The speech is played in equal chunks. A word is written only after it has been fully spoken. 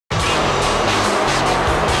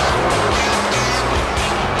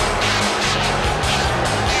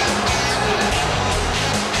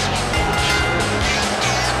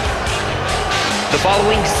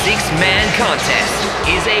following six-man contest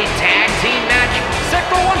is a tag team match set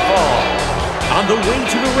for one fall. On the way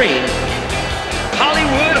to the ring,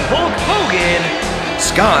 Hollywood Hulk Hogan,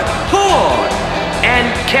 Scott Hall, and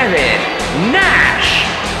Kevin Nash.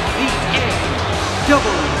 The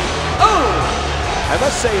NWO. I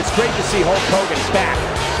must say it's great to see Hulk Hogan back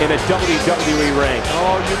in a WWE ring.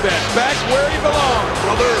 Oh, you bet. Back where he belongs,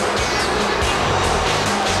 brother.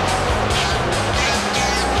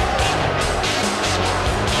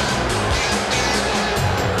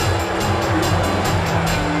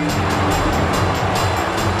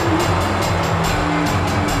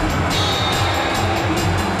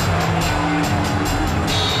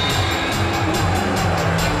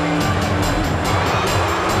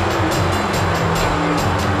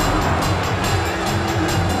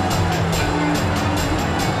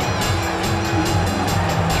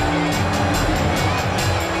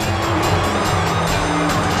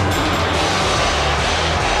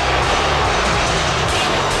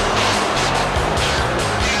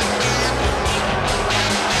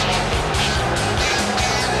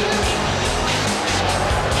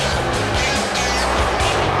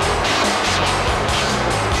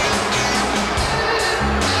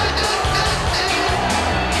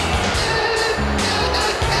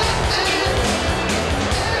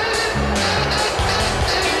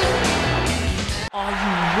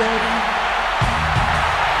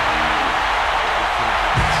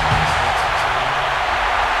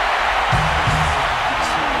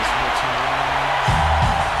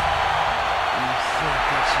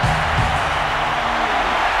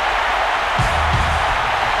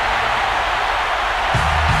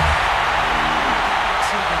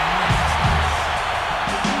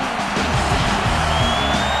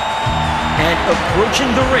 And approaching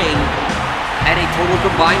the ring at a total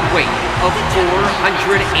combined weight of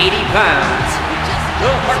 480 pounds, the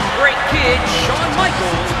Heartbreak Kid, Shawn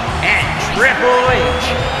Michaels, and Triple H,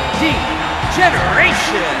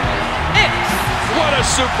 D-Generation X. What a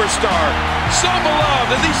superstar. So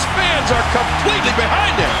beloved, and these fans are completely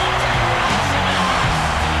behind him.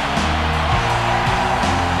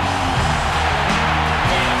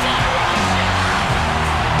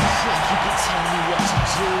 You can tell me what to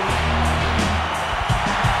do.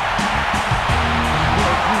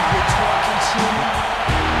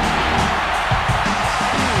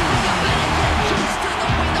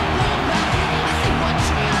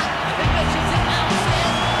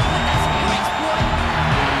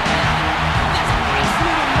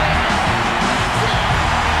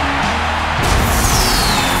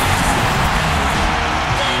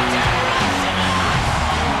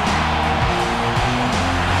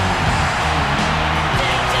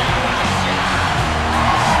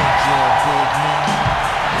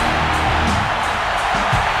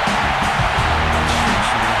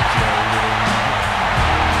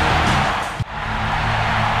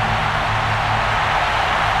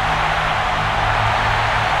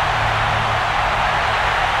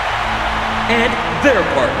 And their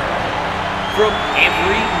partner, from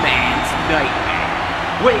every man's nightmare,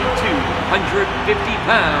 weighing 250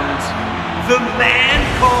 pounds, the man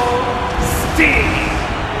called Sting.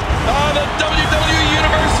 The WWE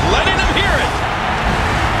Universe letting them hear it.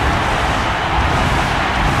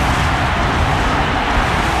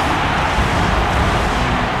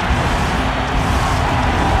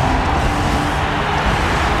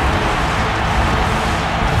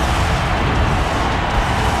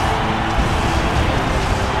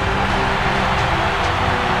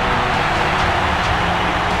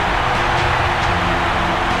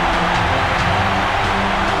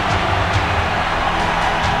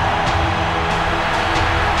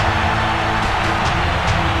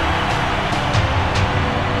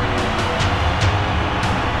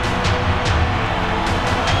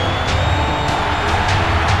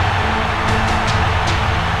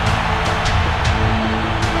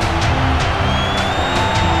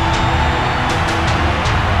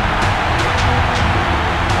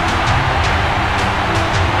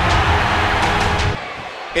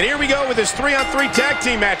 And here we go with this 3-on-3 tag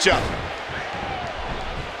team matchup.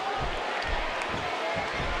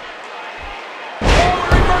 Oh,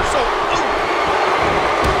 reversal. Ooh.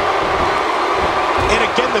 And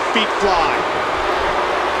again, the feet fly.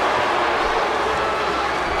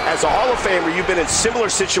 As a Hall of Famer, you've been in similar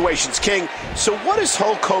situations, King. So what does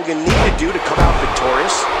Hulk Hogan need to do to come out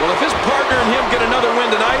victorious? Well, if his partner and him get another win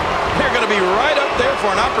tonight, they're going to be right up there for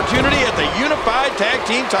an opportunity at the Unified Tag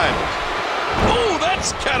Team titles. Oh,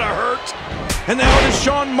 that's kind of hurt. And now it is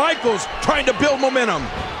Shawn Michaels trying to build momentum.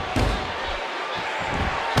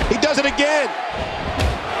 He does it again.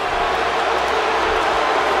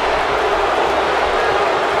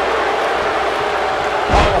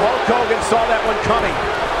 Hogan saw that one coming.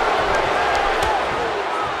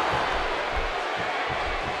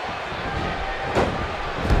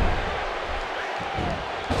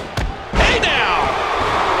 Hey now!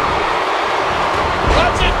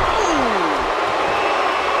 That's it!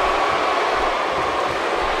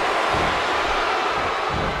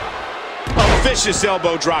 Ooh. A vicious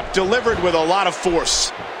elbow drop, delivered with a lot of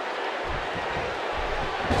force.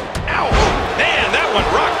 Ow! Man, that one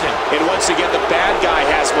rocked him. And once again, the bad guy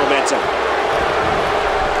has momentum.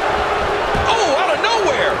 Oh, out of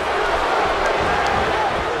nowhere!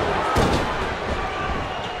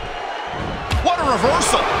 What a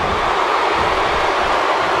reversal!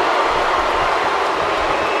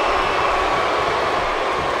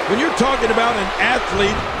 When you're talking about an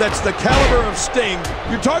athlete that's the caliber of Sting,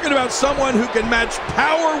 you're talking about someone who can match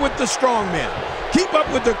power with the strongman, keep up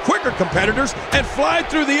with the quicker competitors, and fly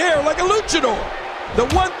through the air like a luchador. The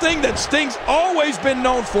one thing that Sting's always been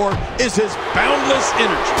known for is his boundless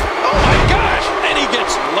energy. Oh my gosh! And he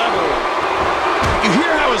gets leveled. You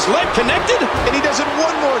hear how his leg connected? And he does it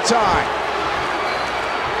one more time.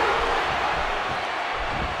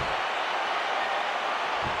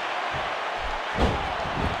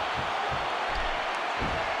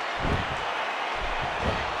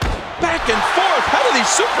 Back and forth. How do these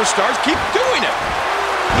superstars keep doing it?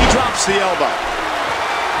 He drops the elbow.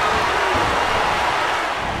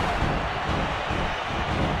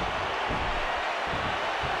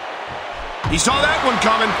 He saw that one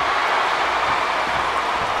coming.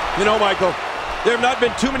 You know, Michael, there have not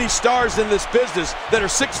been too many stars in this business that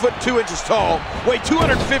are 6 foot 2 inches tall, weigh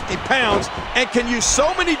 250 pounds, and can use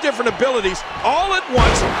so many different abilities all at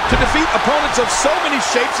once to defeat opponents of so many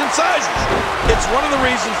shapes and sizes. It's one of the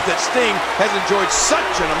reasons that Sting has enjoyed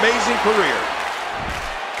such an amazing career.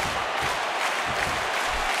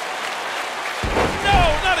 No,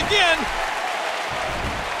 not again.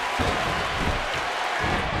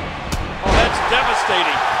 Oh, that's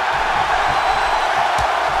devastating.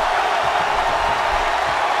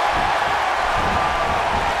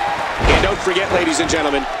 Don't forget, ladies and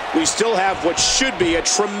gentlemen, we still have what should be a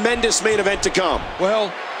tremendous main event to come.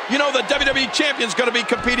 Well, you know the WWE Champion's going to be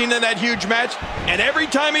competing in that huge match, and every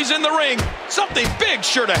time he's in the ring, something big's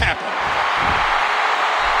sure to happen.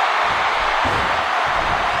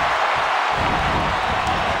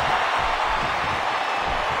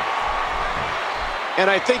 And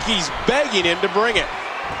I think he's begging him to bring it.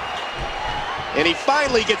 And he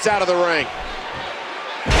finally gets out of the ring.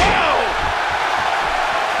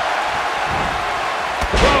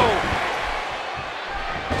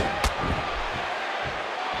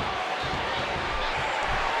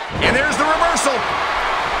 And there's the reversal.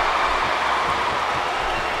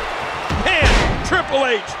 Man, Triple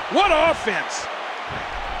H, what offense.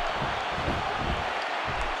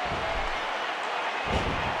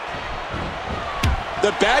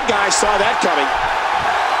 The bad guy saw that coming.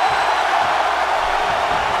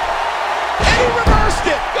 And he reversed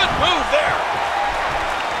it. Good move there.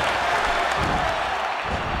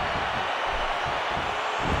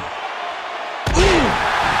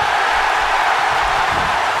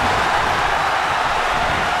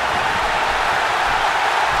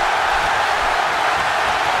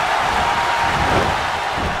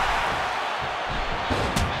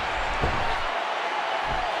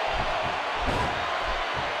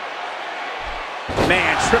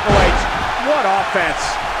 Man, Triple H, what offense.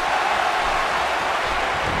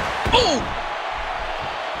 Ooh!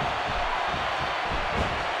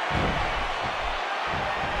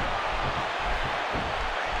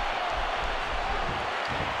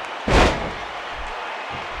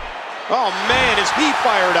 Oh, man, is he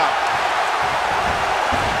fired up.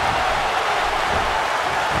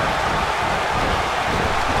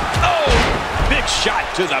 Oh! Big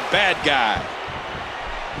shot to the bad guy.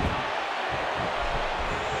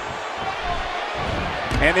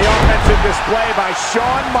 And the offensive display by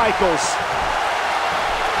Shawn Michaels.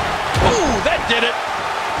 Ooh, that did it.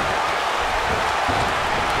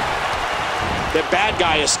 The bad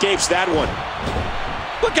guy escapes that one.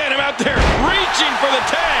 Look at him out there, reaching for the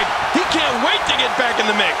tag. He can't wait to get back in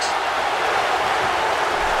the mix.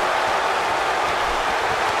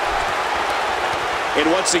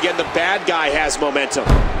 And once again, the bad guy has momentum.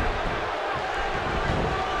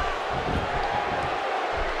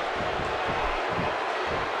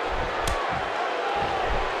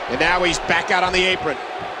 And now he's back out on the apron.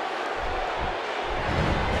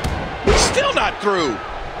 He's still not through.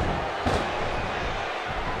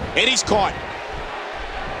 And he's caught.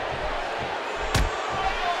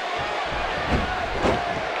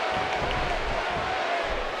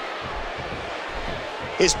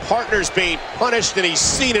 His partner's being punished, and he's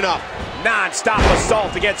seen enough. Non-stop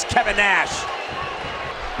assault against Kevin Nash.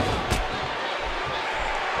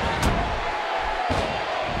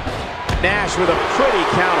 Nash with a pretty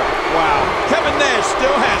counter. Wow, Kevin Nash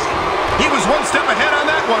still has it. He was one step ahead on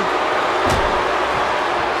that one.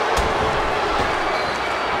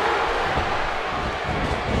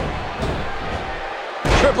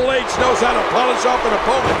 Triple H knows how to polish off an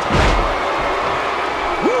opponent.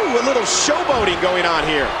 Woo, a little showboating going on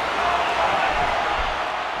here.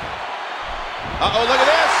 Uh-oh, look at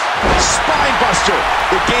this. Spine buster.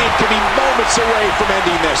 The game could be moments away from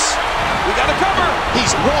ending this. We got a cover.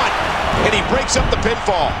 He's won, and he breaks up the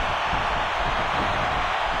pinfall.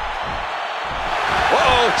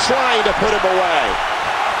 Uh-oh, trying to put him away.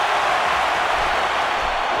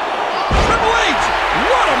 Triple H,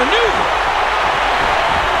 what a maneuver.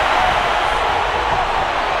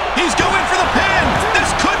 He's going for the pin. This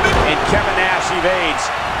could be. And Kevin Nash evades.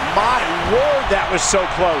 My word, that was so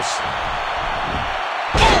close.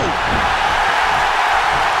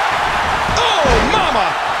 Oh, mama.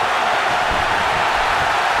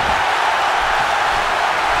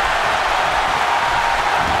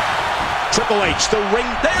 Triple H, the ring.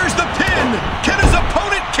 There's the pin. Can his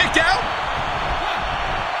opponent kick out?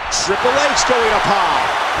 Triple H going up high.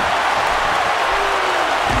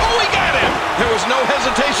 Oh, we got him. There was no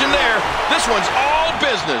hesitation there. This one's all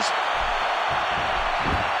business.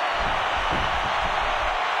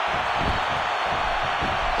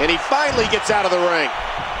 And he finally gets out of the ring.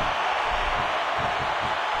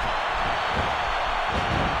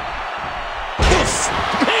 Oof,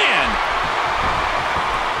 man.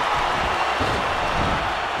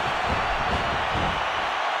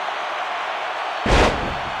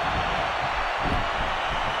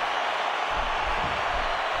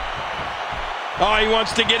 Oh, he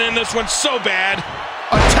wants to get in this one so bad.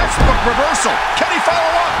 A textbook reversal. Can he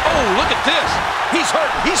follow up? Oh, look at this. He's hurt.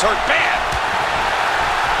 He's hurt bad.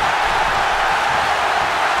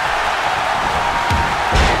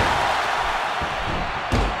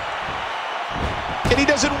 And he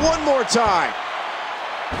does it one more time.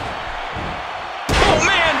 Oh,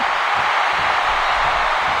 man.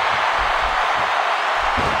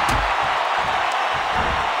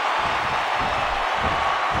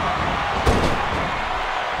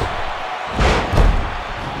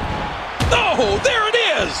 Oh, there it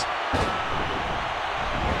is.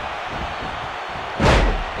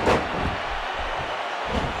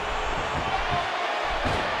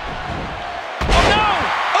 Oh, no.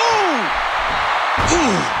 Oh.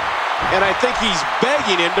 And I think he's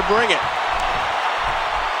begging him to bring it.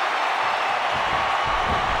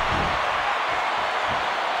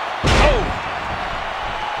 Oh.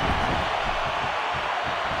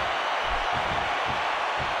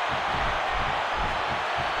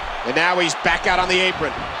 And now he's back out on the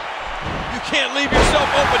apron. You can't leave yourself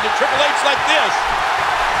open to Triple H like this.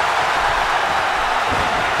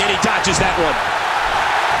 And he dodges that one.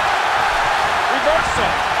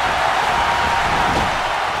 Reversal.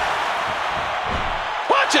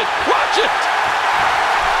 Watch it. Watch it.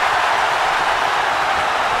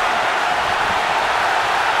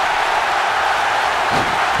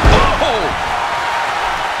 Oh.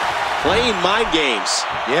 Playing mind games.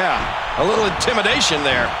 Yeah, a little intimidation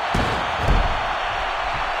there.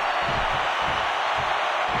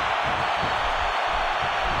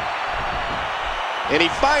 And he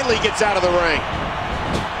finally gets out of the ring.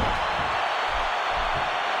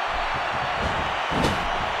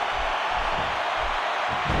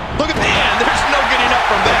 Look at man, there's no getting up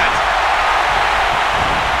from that.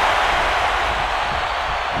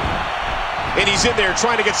 And he's in there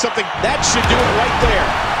trying to get something. That should do it right there.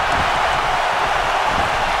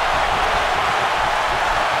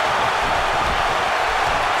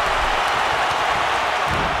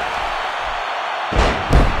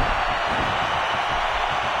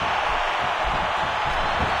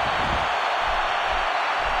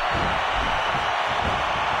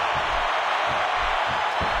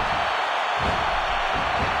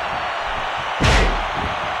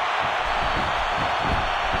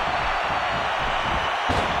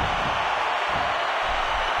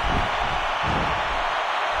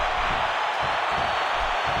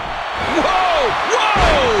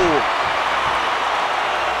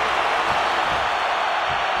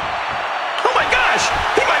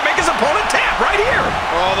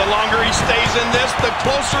 Oh, the longer he stays in this, the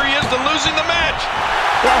closer he is to losing the match.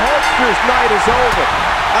 The Hulkster's night is over.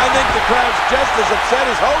 I think the crowd's just as upset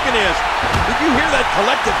as Hogan is. Did you hear that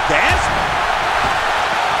collective gasp?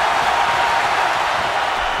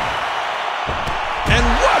 And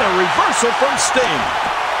what a reversal from Sting.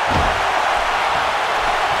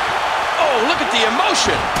 Oh, look at the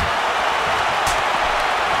emotion.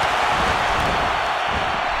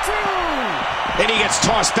 And he gets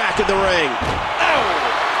tossed back in the ring. Oh!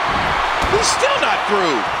 He's still not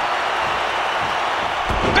through.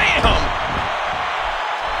 Bam!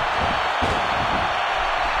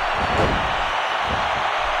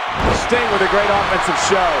 Sting with a great offensive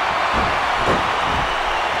show.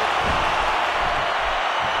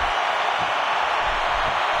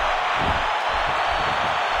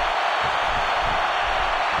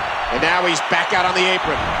 And now he's back out on the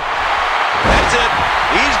apron. That's it.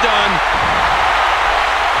 He's done.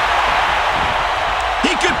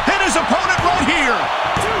 He could pin his opponent right here.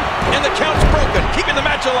 And the count's broken, keeping the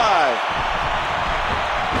match alive.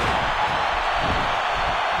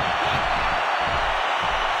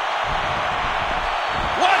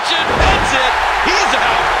 Watch it. That's it. He's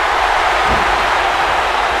out.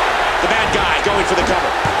 The bad guy going for the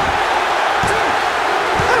cover.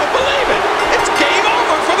 I don't believe it. It's game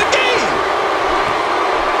over for the game.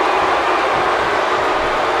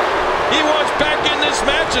 He wants back in this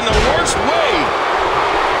match in the worst way.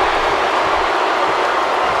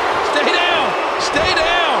 Stay down. Stay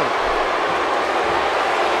down.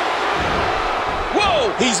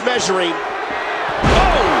 Whoa. He's measuring.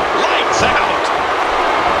 Oh, lights out.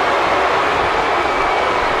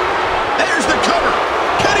 There's the cover.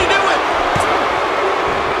 Can he do it?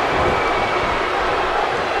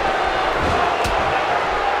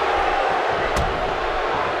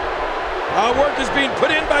 Our work is being put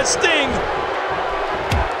in by Sting.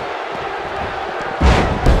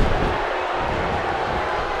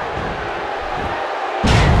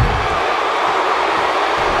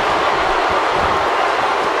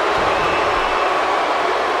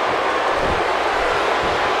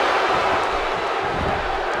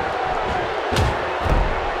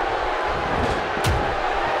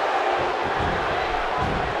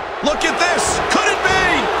 Look at this. Could it be?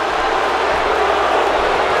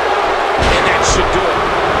 And that should do it.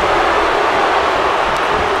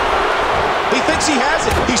 He thinks he has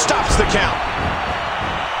it. He stops the count.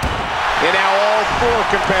 And now all four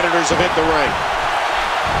competitors have hit the ring.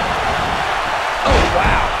 Oh,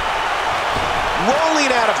 wow.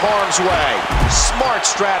 Rolling out of harm's way. Smart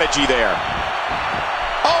strategy there.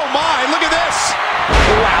 Oh, my. Look at this.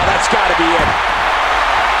 Wow, that's got to be it.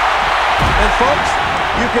 And folks,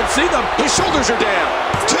 you can see them. His shoulders are down.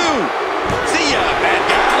 2. See ya, bad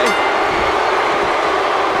guy.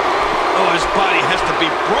 Oh, his body has to be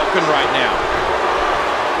broken right now.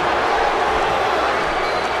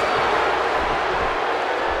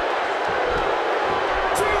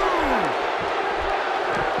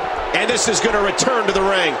 And this is going to return to the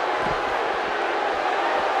ring.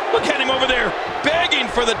 Look at him over there, begging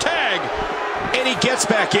for the tag. And he gets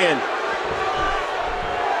back in.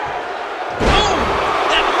 Oh,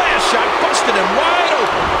 that last shot busted him wide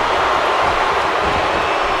open.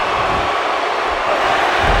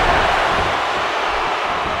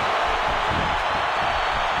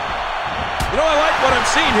 You know, I like what I'm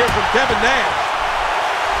seeing here from Kevin Nash.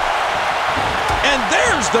 And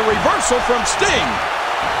there's the reversal from Sting.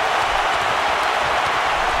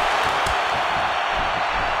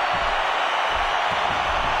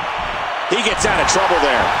 He gets out of trouble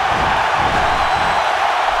there.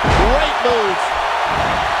 Great move.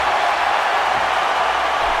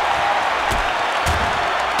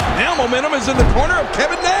 Now momentum is in the corner of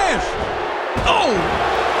Kevin Nash. Oh!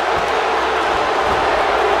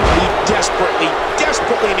 He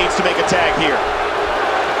desperately needs to make a tag here.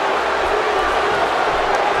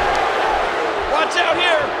 Watch out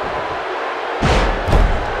here.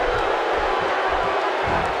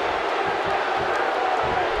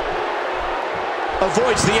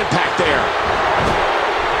 Avoids the impact there.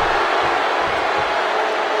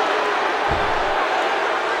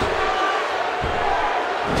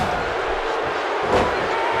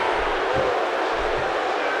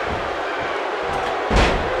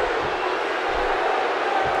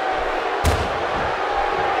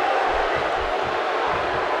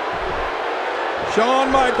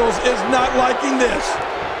 Shawn Michaels is not liking this.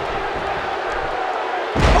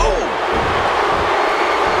 Oh!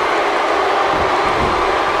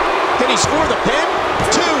 Can he score the pin?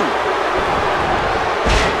 2.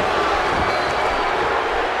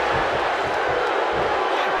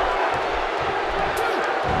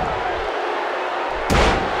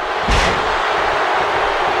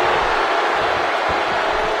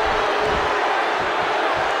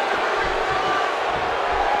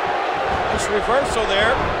 Nice reversal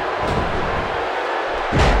there.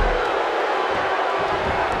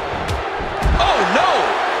 Oh, no!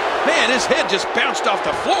 Man, his head just bounced off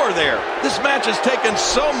the floor there. This match has taken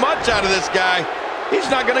so much out of this guy. He's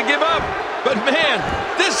not going to give up. But, man,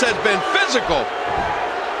 this has been physical.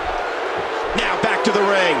 Now back to the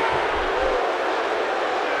ring.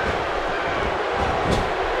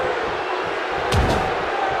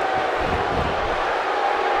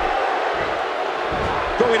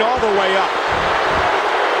 it all the way up.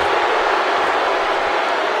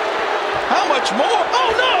 How much more? Oh,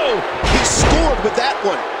 no! He scored with that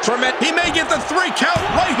one. He may get the 3 count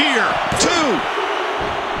right here. 2.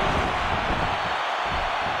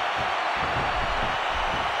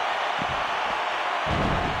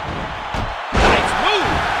 Nice move.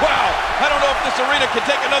 Wow, I don't know if this arena can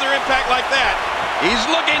take another impact like that. He's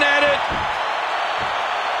looking at it.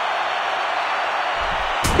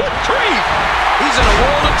 Good grief. He's in a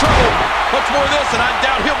world of trouble. Much more of this, and I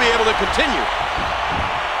doubt he'll be able to continue.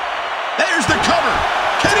 There's the cover.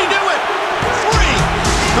 Can he do it? 3.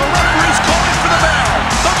 The referee's calling for the bell.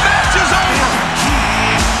 The match is over.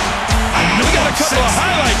 We got a couple of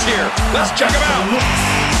highlights here. Let's check them out.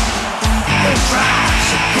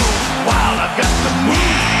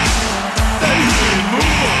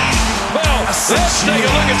 Well, let's take a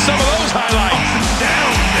look at some of those highlights.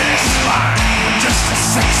 I'm just a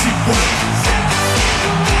sexy boy.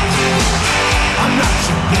 I'm not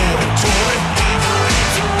your boy toy.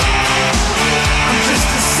 I'm just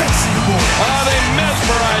a sexy boy. Oh, they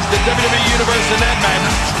mesmerized the WWE Universe in that match.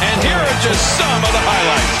 And here are just some of the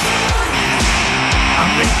highlights. I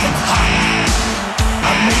make them hot.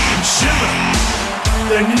 I make them shiver.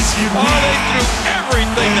 Then you see Oh, they threw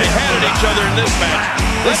everything they had at each other in this match.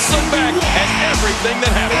 Let's look back at everything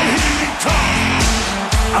that happened.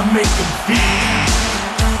 I make them feel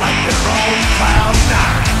like they're on cloud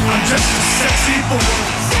 9. I'm just a sexy boy.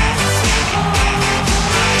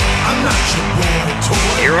 I'm not your boy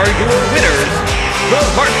toy. Here are your winners, the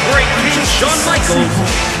Heartbreak King Shawn Michaels,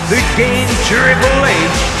 the Game Triple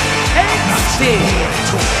H, and Sting,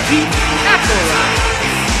 the Acolyte.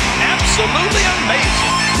 Absolutely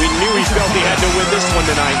amazing. We knew he felt he had to win this one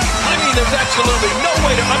tonight. I mean, there's absolutely no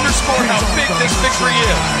way to underscore how big this victory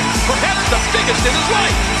is. Perhaps the biggest in his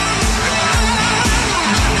life.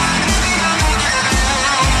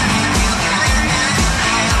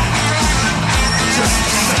 Just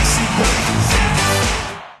a sexy boy.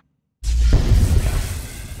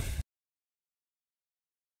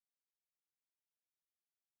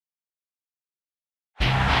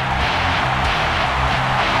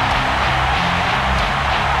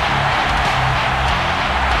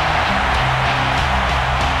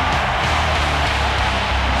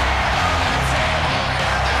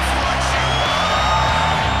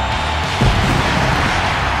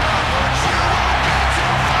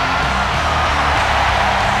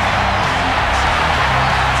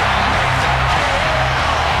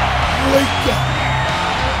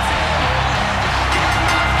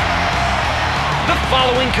 The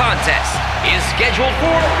following contest is scheduled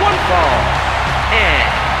for one fall and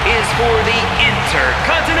is for the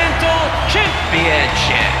Intercontinental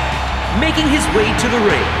Championship. Making his way to the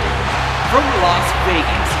ring from Las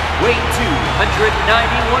Vegas, weight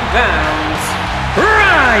 291 pounds,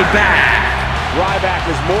 Ryback. Ryback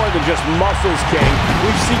is more than just muscles, King.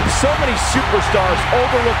 We've seen so many superstars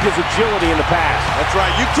overlook his agility in the past. That's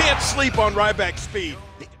right. You can't sleep on Ryback's speed.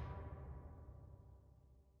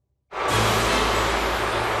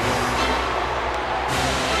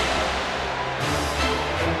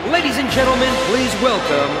 Ladies and gentlemen, please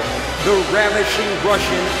welcome the ravishing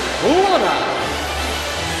Russian, Lana.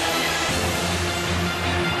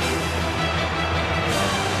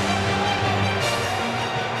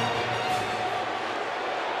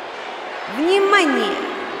 Внимание!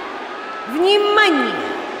 Внимание!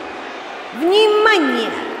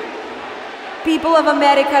 Внимание! People of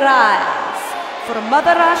America rise for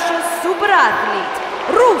Mother Russia's super athlete,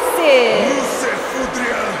 Rusev! Rusev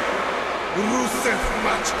Fudria. Rusev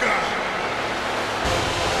Machka.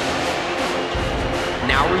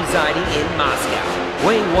 Now residing in Moscow,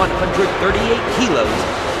 weighing 138 kilos,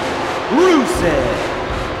 Rusev.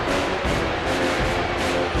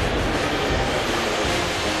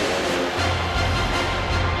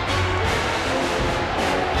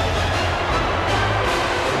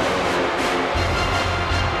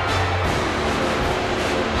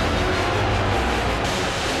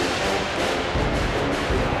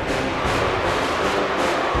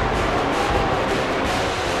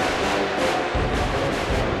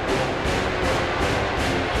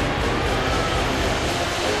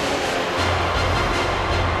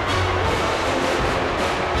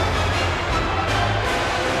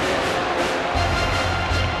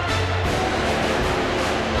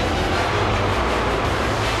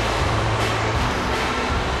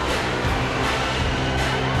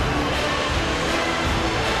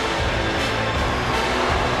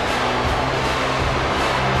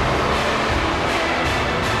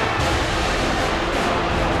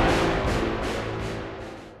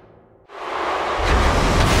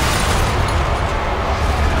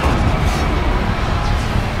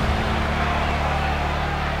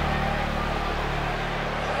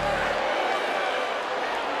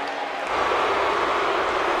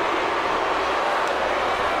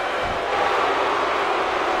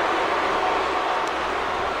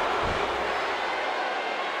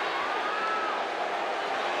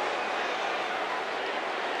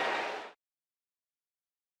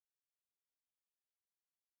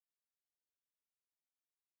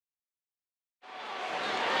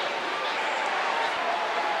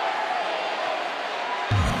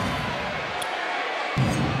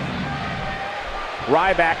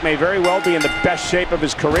 Ryback may very well be in the best shape of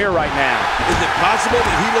his career right now. Is it possible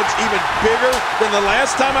that he looks even bigger than the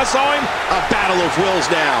last time I saw him? A battle of wills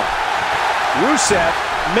now. Rusev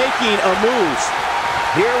making a move.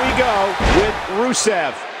 Here we go with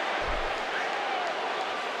Rusev.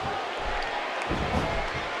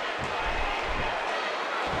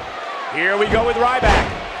 Here we go with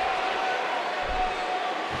Ryback.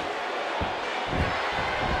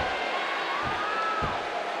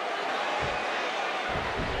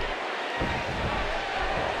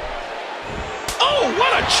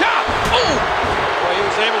 What a chop! Oh! Boy, he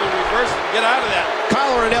was able to reverse and get out of that.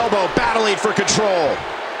 Collar and elbow battling for control.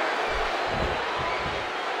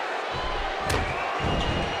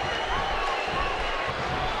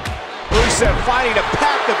 Rusev fighting a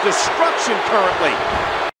path of destruction currently.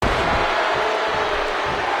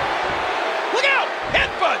 Look out!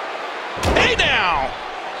 Headbutt! Hey now!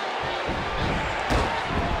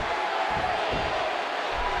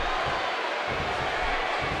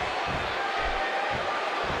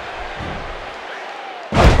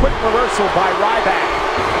 Quick reversal by Ryback.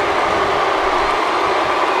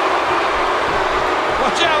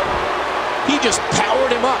 Watch out! He just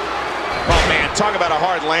powered him up. Oh, man, talk about a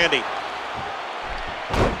hard landing.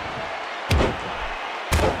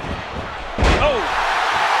 Oh!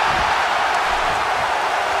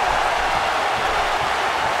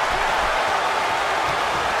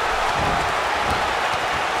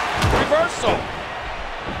 Reversal!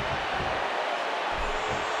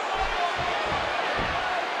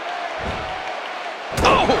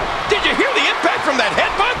 Oh! Did you hear the impact from that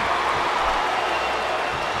headbutt?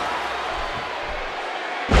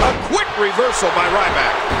 A quick reversal by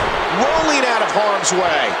Ryback. Rolling out of harm's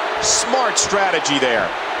way. Smart strategy there.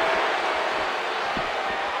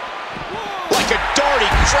 Like a dart, he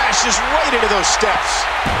crashes right into those steps.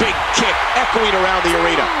 Big kick echoing around the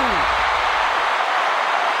arena.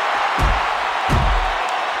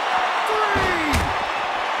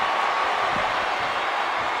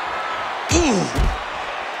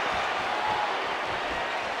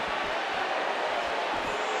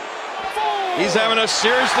 He's having a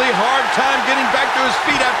seriously hard time getting back to his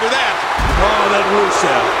feet after that. Oh, that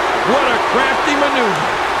Rusev. What a crafty maneuver.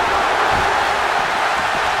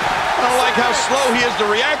 I don't like how slow he is to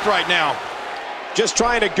react right now. Just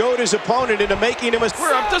trying to goad his opponent into making him a...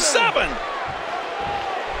 We're up to 7.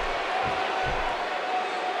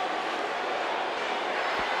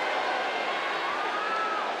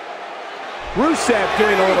 Rusev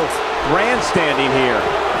doing a little grandstanding here.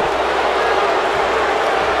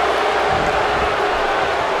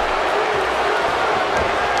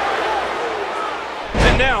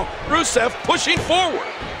 And now, Rusev pushing forward.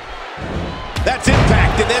 That's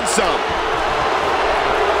impact and then some.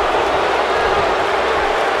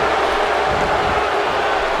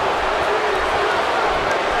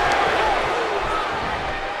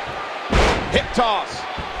 Hip toss.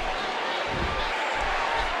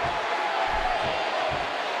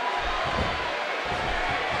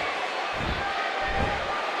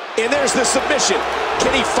 And there's the submission.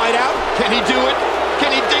 Can he fight out? Can he do it?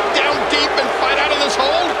 Can he dig down deep and fight out of this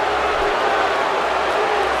hold?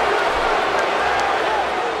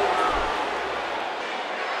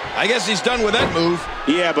 I guess he's done with that move.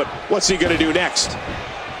 Yeah, but what's he gonna do next?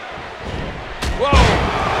 Whoa,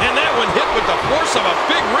 and that one hit with the force of a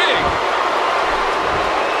big rig.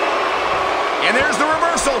 And there's the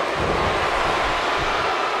reversal.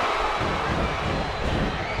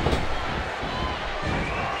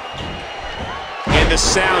 And the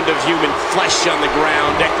sound of human flesh on the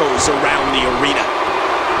ground echoes around the arena.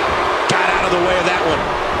 Got out of the way of that one.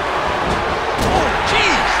 Oh,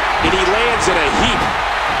 jeez. And he lands in a heap.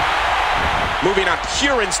 Moving on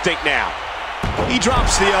pure instinct now. He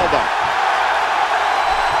drops the elbow.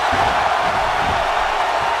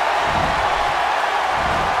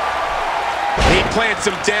 He plants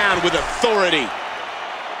him down with authority.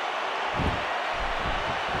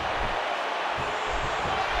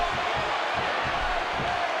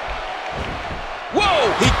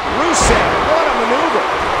 Whoa! Rusev, what a maneuver.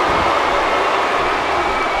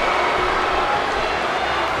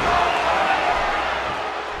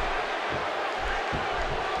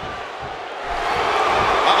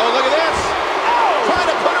 Uh-oh, look at this. Trying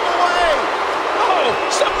to put him away. Oh,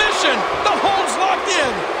 submission. The hold's locked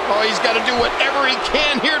in. Oh, he's got to do whatever he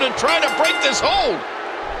can here to try to break this hold.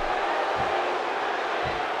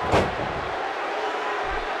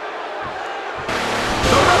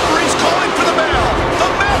 The referee's calling for the bell. The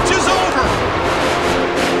match is over.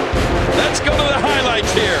 Let's go to the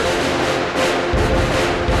highlights here.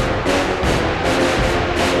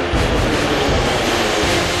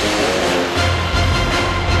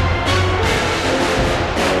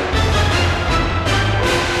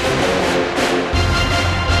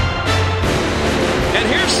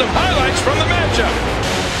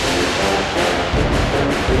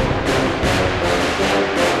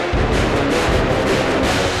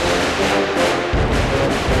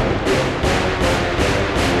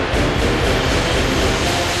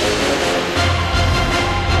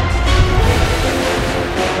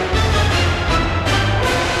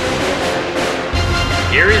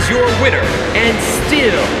 is your winner, and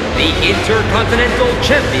still the Intercontinental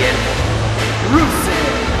Champion, Rusev.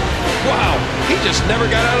 Wow, he just never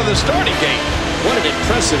got out of the starting gate. What an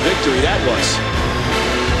impressive victory that was.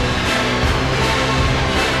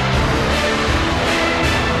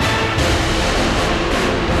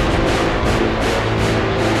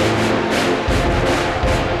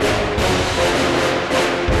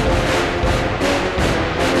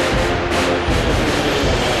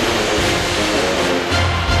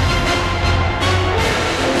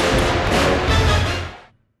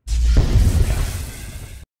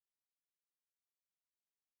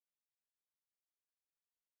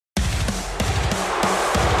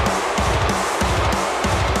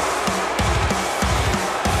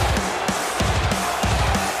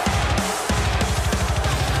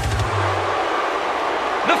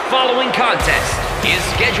 The following contest is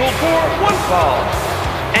scheduled for one fall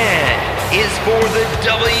and is for the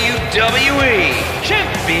WWE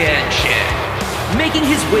Championship. Making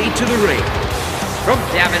his way to the ring from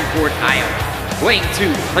Davenport, Iowa, weighing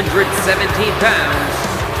 217 pounds,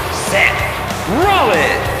 Seth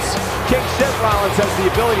Rollins. King Seth Rollins has the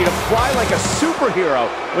ability to fly like a superhero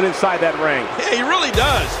when inside that ring. Yeah, he really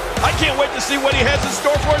does. I can't wait to see what he has in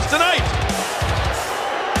store for us tonight.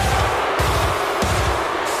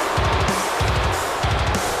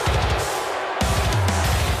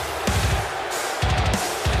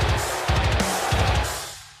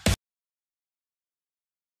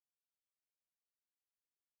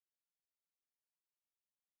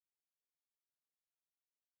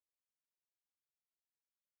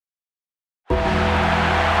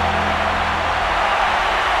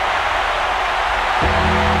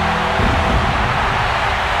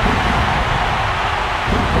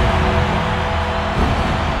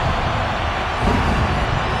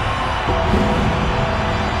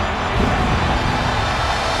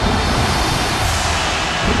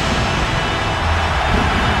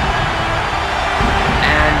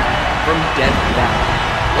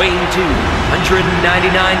 Weighing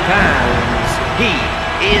 299 pounds, he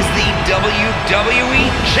is the WWE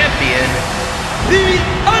Champion, The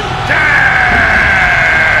Undertaker.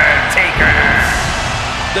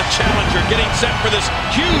 The challenger getting set for this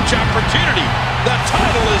huge opportunity. The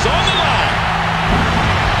title is on the line.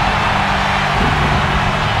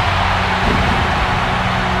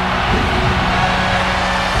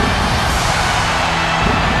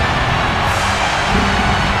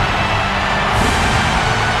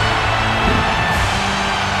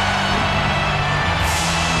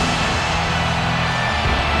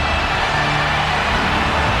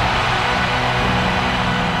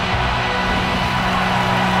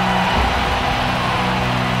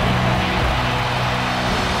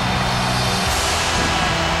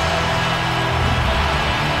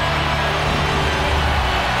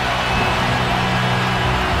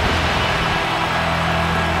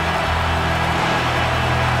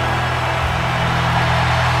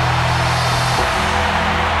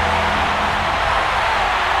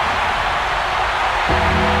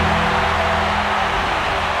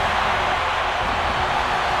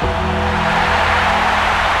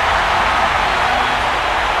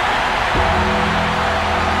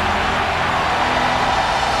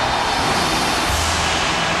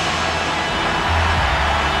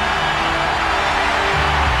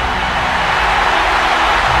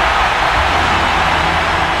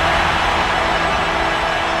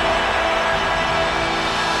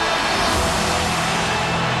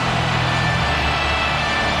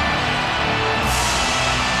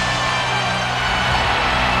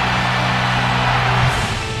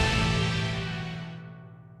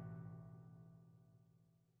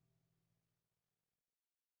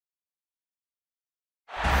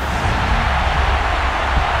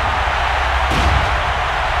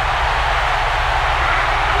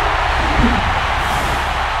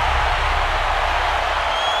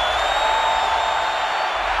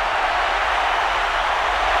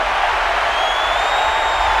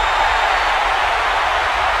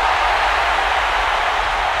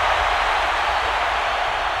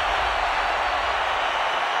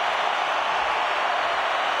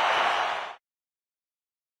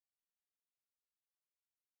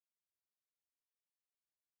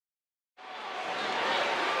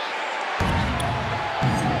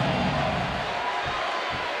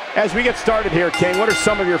 As we get started here, King, what are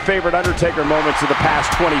some of your favorite Undertaker moments of the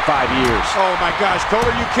past 25 years? Oh my gosh, Cole,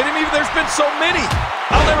 are you kidding me? There's been so many.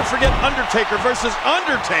 I'll never forget Undertaker versus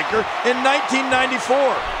Undertaker in 1994.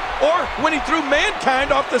 Or when he threw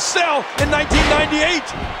Mankind off the cell in 1998.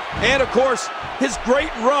 And of course, his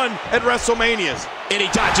great run at WrestleManias. And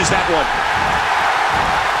he dodges that one.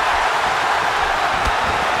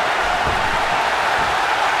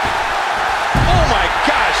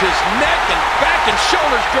 his neck and back and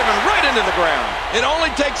shoulders driven right into the ground. It only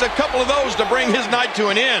takes a couple of those to bring his night to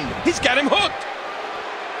an end. He's got him hooked.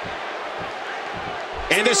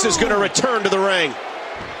 And this is going to return to the ring.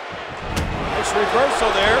 Nice reversal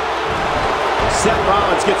there. Seth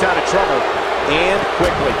Rollins gets out of trouble, and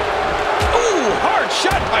quickly. Ooh, hard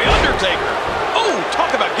shot by Undertaker. Oh,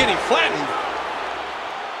 talk about getting flattened.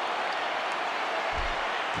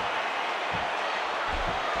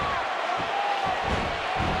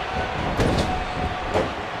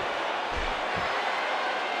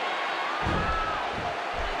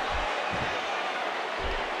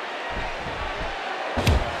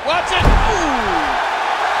 Watch it. Ooh.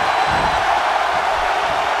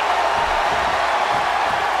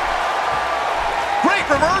 Great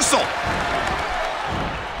reversal.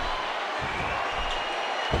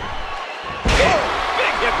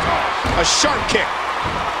 Big hip toss. A sharp kick.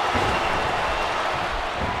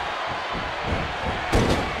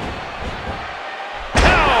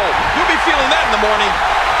 Ow! You'll be feeling that in the morning.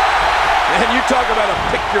 And you talk about a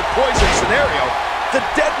pick your poison scenario. The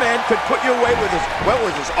dead man could put you away with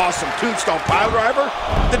his awesome tombstone piledriver,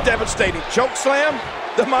 the devastating choke slam,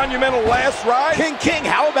 the monumental last ride. King,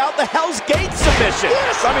 how about the Hell's Gate submission?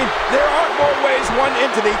 Yes, I mean, there aren't more ways one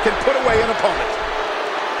entity can put away an opponent.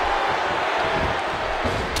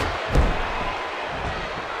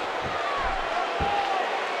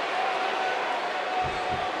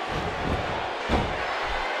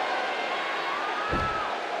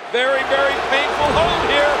 Very, very painful hold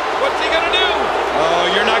here. What's he gonna do?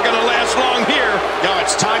 Oh, you're not gonna last long here. No,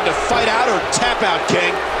 it's time to fight out or tap out,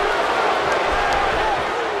 King.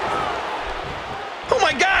 Oh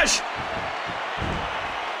my gosh!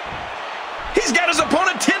 He's got his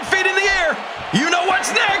opponent 10 feet in the air. You know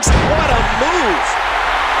what's next. What a move!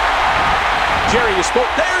 Jerry, you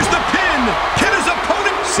spoke. There's the pin. Can his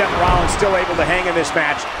opponent... Seth Rollins still able to hang in this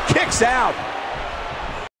match. Kicks out.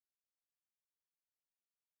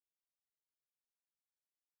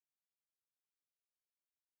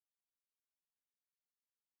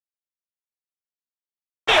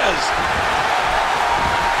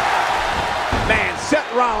 Man,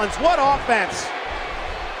 Seth Rollins, what offense!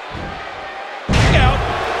 Look out.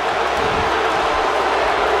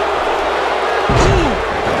 Ooh.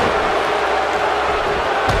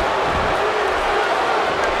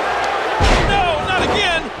 No, not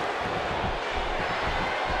again.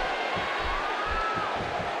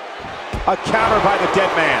 A counter by the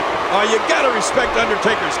dead man. Oh, you gotta respect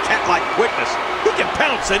Undertaker's cat-like quickness. He can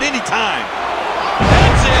pounce at any time.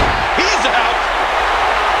 That's it. He's out.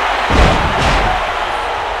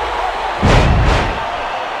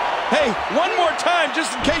 Hey, one more time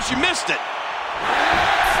just in case you missed it.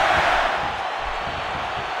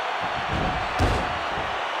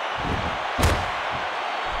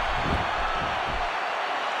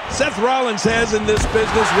 Seth Rollins has in this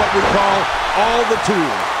business what we call all the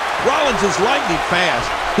tools. Rollins is lightning fast.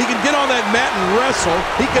 He can get on that mat and wrestle.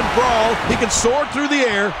 He can brawl. He can soar through the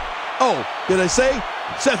air. Oh, did I say?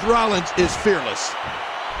 Seth Rollins is fearless.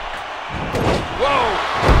 Whoa.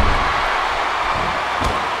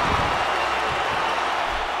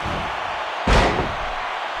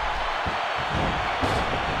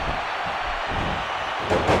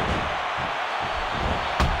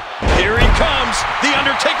 Here he comes. The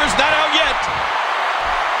Undertaker's not out yet.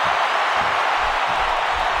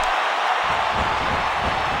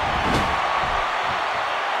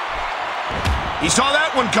 He saw that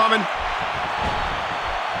one coming.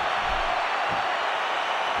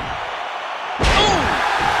 Ooh.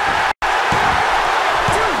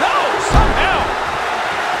 No, somehow.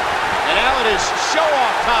 And now it is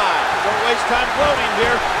show-off time. Don't waste time gloating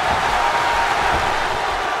here.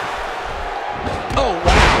 Oh,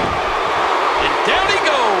 wow. And down he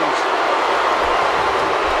goes.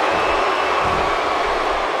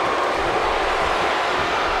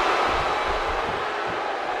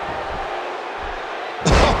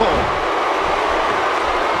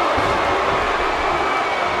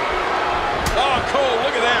 Oh, Cole,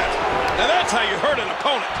 look at that. Now that's how you hurt an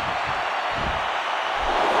opponent.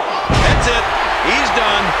 That's it. He's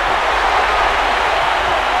done.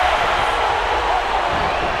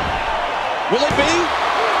 Will it be?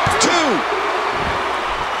 2.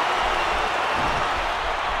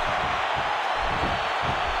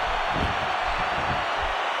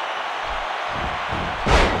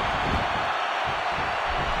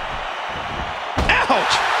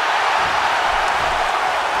 Ouch!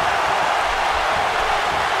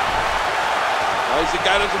 Well, he's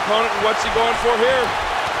got his opponent, and what's he going for here?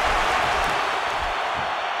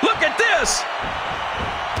 Look at this!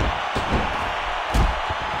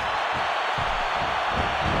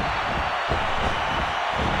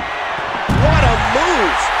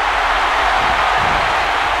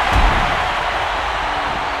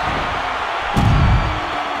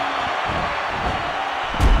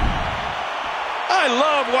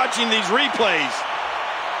 watching these replays.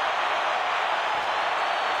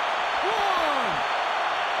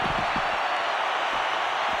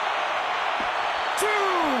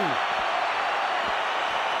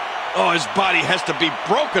 Oh, his body has to be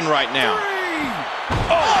broken right now.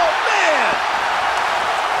 Oh, man!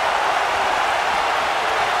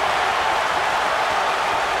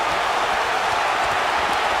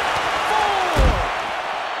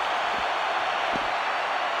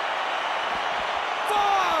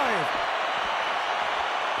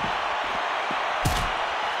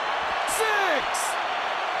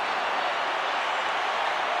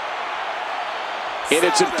 And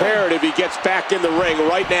it's imperative he gets back in the ring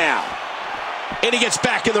right now. And he gets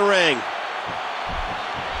back in the ring.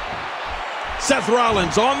 Seth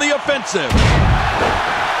Rollins on the offensive.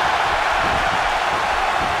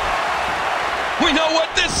 We know what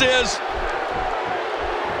this is.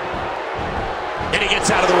 And he gets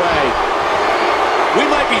out of the way. We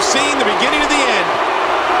might be seeing the beginning of the end.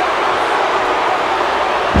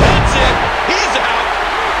 That's it. He's out.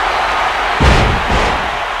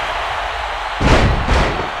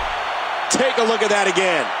 Take a look at that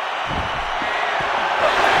again.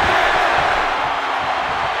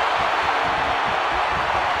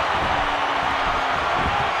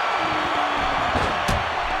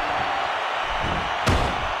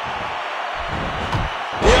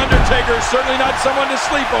 The Undertaker's certainly not someone to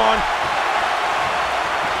sleep on.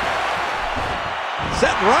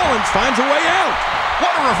 Seth Rollins finds a way out.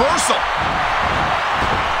 What a reversal.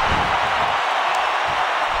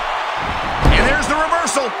 And there's the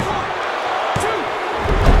reversal.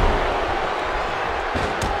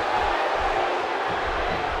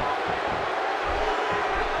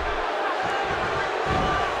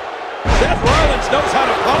 Seth Rollins knows how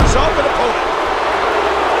to polish off an opponent.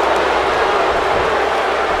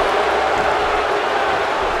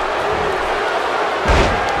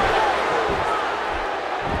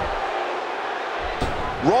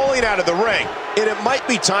 Rolling out of the ring, and it might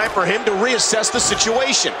be time for him to reassess the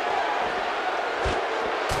situation.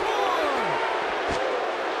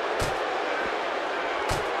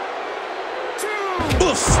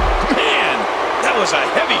 Oof! Man, that was a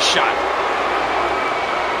heavy shot.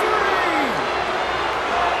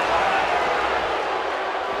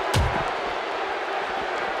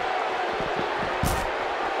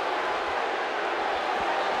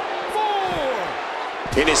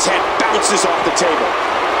 And his head bounces off the table.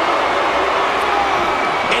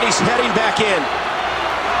 And he's heading back in.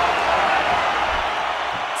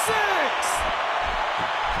 6.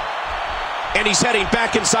 And he's heading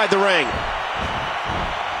back inside the ring.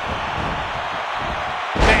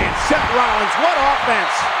 Man, Seth Rollins, what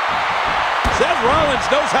offense! Seth Rollins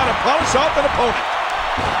knows how to polish off an opponent.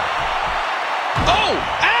 Oh!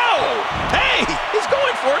 Ow! Hey! He's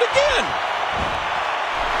going for it again!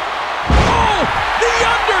 Oh! The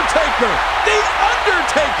Undertaker! The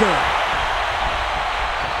Undertaker!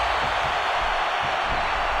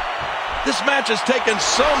 This match has taken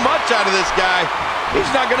so much out of this guy. He's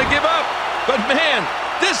not going to give up. But man,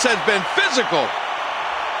 this has been physical.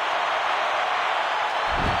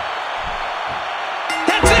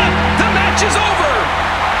 That's it! The match is over!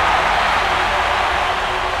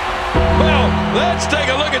 Well, let's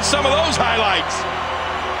take a look at some of those highlights.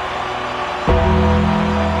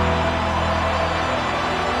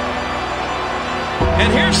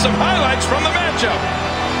 And here's some highlights from the matchup.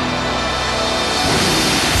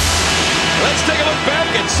 Let's take a look back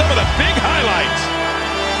at some of the big highlights.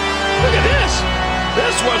 Look at this.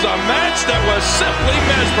 This was a match that was simply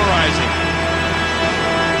mesmerizing.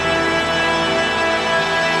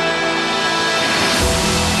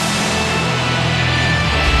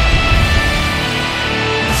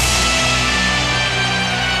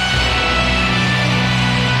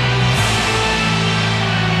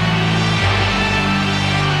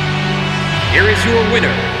 Here is your winner,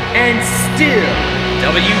 and still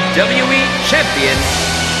WWE Champion,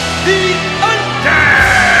 The Undertaker!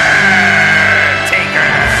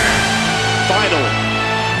 Finally,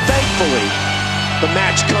 thankfully, the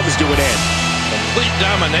match comes to an end. Complete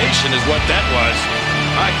domination is what that was.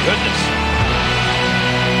 My goodness.